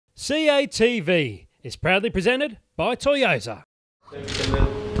CATV is proudly presented by Toyota. Can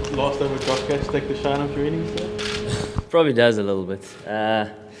the last over drop catch take the shine off your innings there? Probably does a little bit.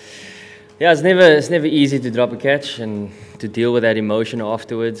 Yeah, it's never easy to drop a catch and to deal with that emotion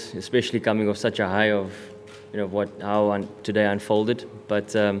afterwards, especially coming off such a high of how today unfolded.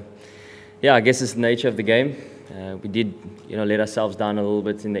 But yeah, I guess it's the nature of the game. We did let ourselves down a little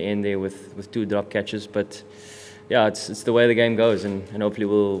bit in the end there with 2 drop catches, but yeah, it's the way the game goes, and hopefully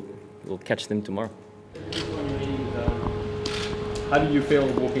we'll catch them tomorrow. How did you feel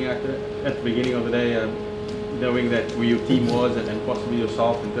walking out at the beginning of the day, knowing that where your team was and possibly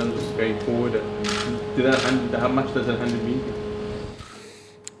yourself in terms of going forward? How much does that 100 mean?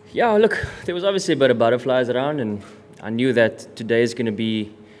 Yeah, look, there was obviously a bit of butterflies around, and I knew that today is going to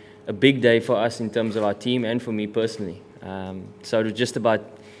be a big day for us in terms of our team and for me personally. So it was just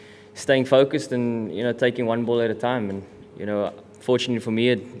about staying focused and taking one ball at a time. And fortunately for me,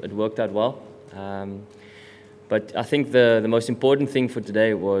 it worked out well. But I think the most important thing for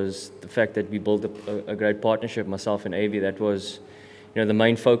today was the fact that we built a great partnership, myself and Avi. That was the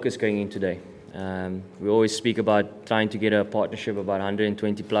main focus going in today. We always speak about trying to get a partnership about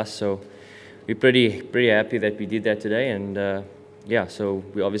 120 plus, so we're pretty happy that we did that today. And yeah, so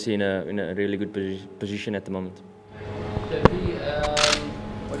we're obviously in a really good position at the moment. Jeffy,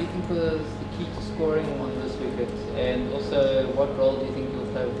 what do you think was the key to scoring on this wicket, and also what role do you think you'll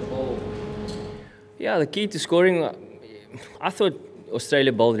play with the ball? Yeah, the key to scoring, I thought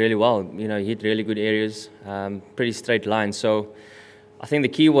Australia bowled really well. Hit really good areas, pretty straight lines. So I think the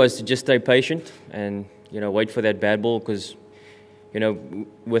key was to just stay patient and wait for that bad ball, because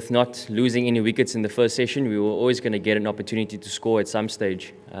with not losing any wickets in the first session, we were always going to get an opportunity to score at some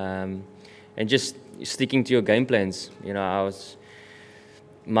stage, and just sticking to your game plans.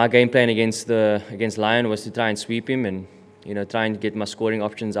 My game plan against Lion was to try and sweep him and try and get my scoring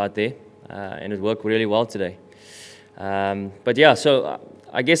options out there, and it worked really well today. But yeah, so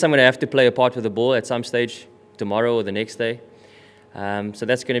I guess I'm going to have to play a part with the ball at some stage tomorrow or the next day. So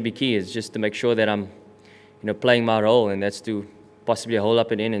that's going to be key, is just to make sure that I'm playing my role, and that's to possibly hold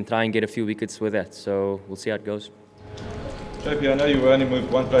up and in and try and get a few wickets with that. So we'll see how it goes. JP, I know you were only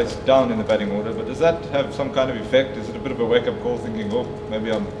moved one place down in the batting order, but does that have some kind of effect? Is it a bit of a wake-up call, thinking, oh,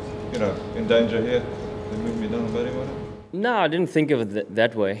 maybe I'm in danger here, they move me down the batting order? No, I didn't think of it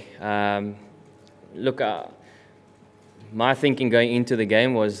that way. Look, my thinking going into the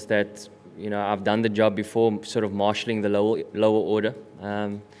game was that I've done the job before, sort of marshalling the lower order,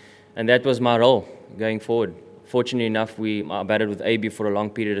 and that was my role going forward. Fortunately enough, I batted with AB for a long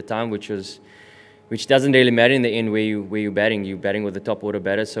period of time, which doesn't really matter in the end where you're batting. You're batting with the top order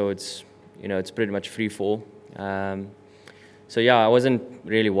batter, so it's pretty much free fall. So yeah, I wasn't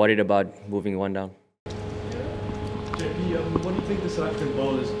really worried about moving one down. JP, what do you think the South African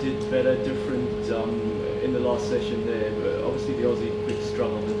bowlers did better, different in the last session there? Obviously the Aussie big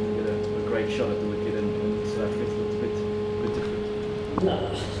struggled and get a great shot at the wicket, and South Africans looked a bit different.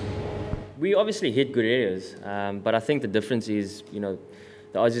 No. We obviously hit good areas, but I think the difference is, the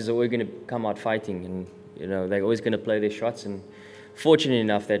Aussies are always going to come out fighting, and they're always going to play their shots. And fortunately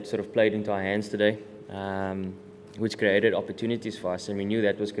enough, that sort of played into our hands today, which created opportunities for us, and we knew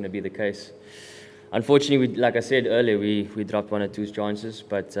that was going to be the case. Unfortunately, like I said earlier, we dropped 1 or 2 chances,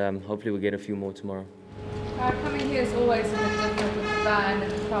 but hopefully we'll get a few more tomorrow. Coming here is always a bit different with the band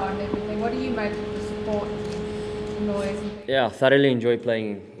and the crowd and everything. What do you make of the support and noise? Yeah, I thoroughly enjoy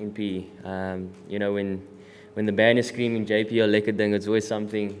playing in PE. When the band is screaming JP or lekker ding, it's always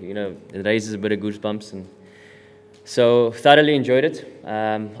something, it raises a bit of goosebumps. And so thoroughly enjoyed it.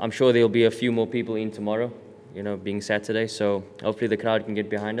 I'm sure there'll be a few more people in tomorrow, being Saturday. So hopefully the crowd can get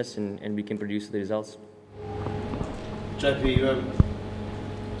behind us and we can produce the results. JP,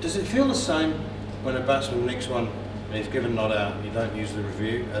 does it feel the same when a batsman nicks one and he's given not out and you don't use the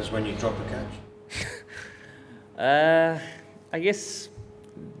review as when you drop a catch? I guess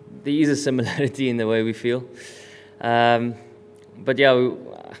there is a similarity in the way we feel. But yeah,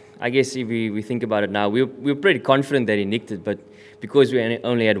 I guess if we think about it now, we're pretty confident that he nicked it, but because we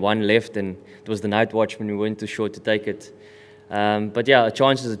only had 1 left and it was the night watchman, we weren't too sure to take it. But yeah, a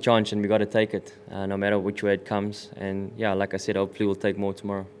chance is a chance, and we got to take it, no matter which way it comes. And yeah, like I said, hopefully we'll take more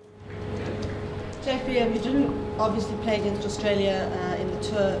tomorrow. JP, you didn't obviously play against Australia in the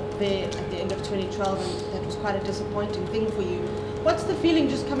tour there at the end of 2012, and that was quite a disappointing thing for you. What's the feeling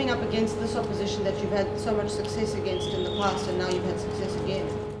just coming up against this opposition that you've had so much success against in the past, and now you've had success again?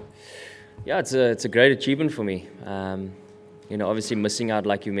 Yeah, it's a great achievement for me. Obviously missing out,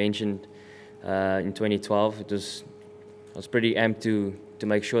 like you mentioned, in 2012, I was pretty amped to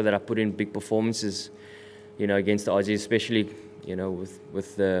make sure that I put in big performances, against the Aussies, especially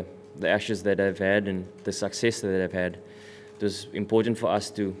with the Ashes that they've had and the success that they've had, it was important for us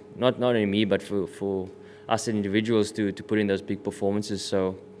to, not only me, but for us as individuals to put in those big performances.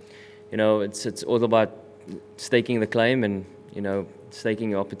 So, it's all about staking the claim and, staking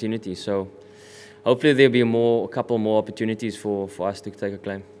your opportunity. So hopefully there'll be a couple more opportunities for us to take a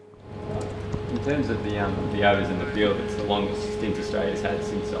claim. In terms of the overs in the field, it's the longest stint Australia's had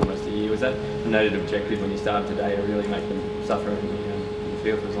since almost a year. Was that a noted objective when you started today, to really make them suffer in the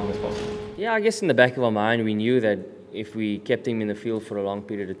field for as long as possible? Yeah, I guess in the back of our mind we knew that if we kept him in the field for a long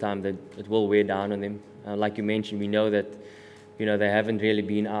period of time, that it will wear down on them. Like you mentioned, we know that they haven't really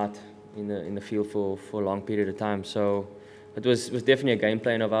been out in the field for a long period of time. So it was definitely a game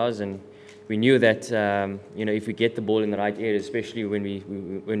plan of ours, and we knew that if we get the ball in the right area, especially when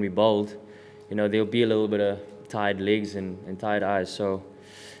we bowled, there'll be a little bit of tired legs and tired eyes. So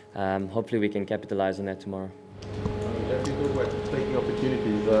hopefully we can capitalize on that tomorrow. If you talk about taking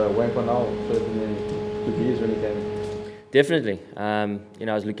opportunities, Wampa now certainly could be his when he came. Definitely. I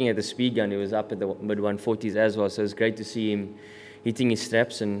was looking at the speed gun. It was up at the mid-140s as well. So it's great to see him hitting his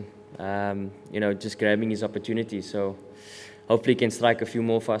straps and just grabbing his opportunities. So hopefully he can strike a few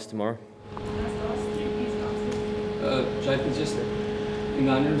more for us tomorrow. JP, just in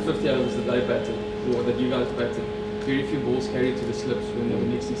the 150 overs that they batted, or that you guys batted, very few balls carried to the slips when they were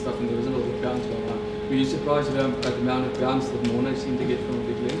mixing stuff, and there was a lot of bounce going on. Were you surprised at the amount of bounce that Morne seemed to get from a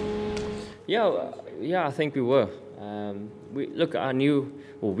big leg? Yeah, I think we were.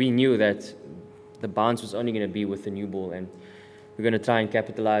 We knew that the bounce was only going to be with the new ball, and we're going to try and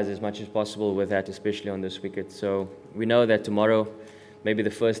capitalize as much as possible with that, especially on this wicket. So we know that tomorrow, maybe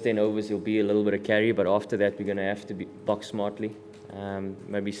the first 10 overs will be a little bit of carry, but after that we're going to have to box smartly,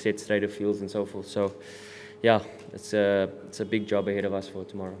 maybe set straighter fields and so forth. So yeah, it's a big job ahead of us for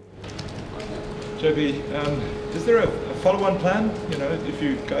tomorrow. JB, is there a follow-on plan? If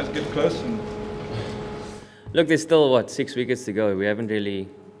you guys get close and... Look, there's still 6 wickets to go. We haven't really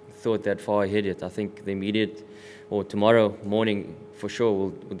thought that far ahead yet. I think the immediate, or tomorrow morning for sure,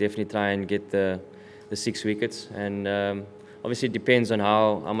 we'll definitely try and get the 6 wickets. And obviously it depends on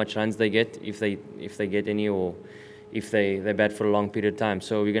how much runs they get, if they get any, or if they bat for a long period of time.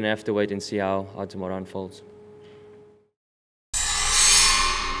 So we're going to have to wait and see how tomorrow unfolds.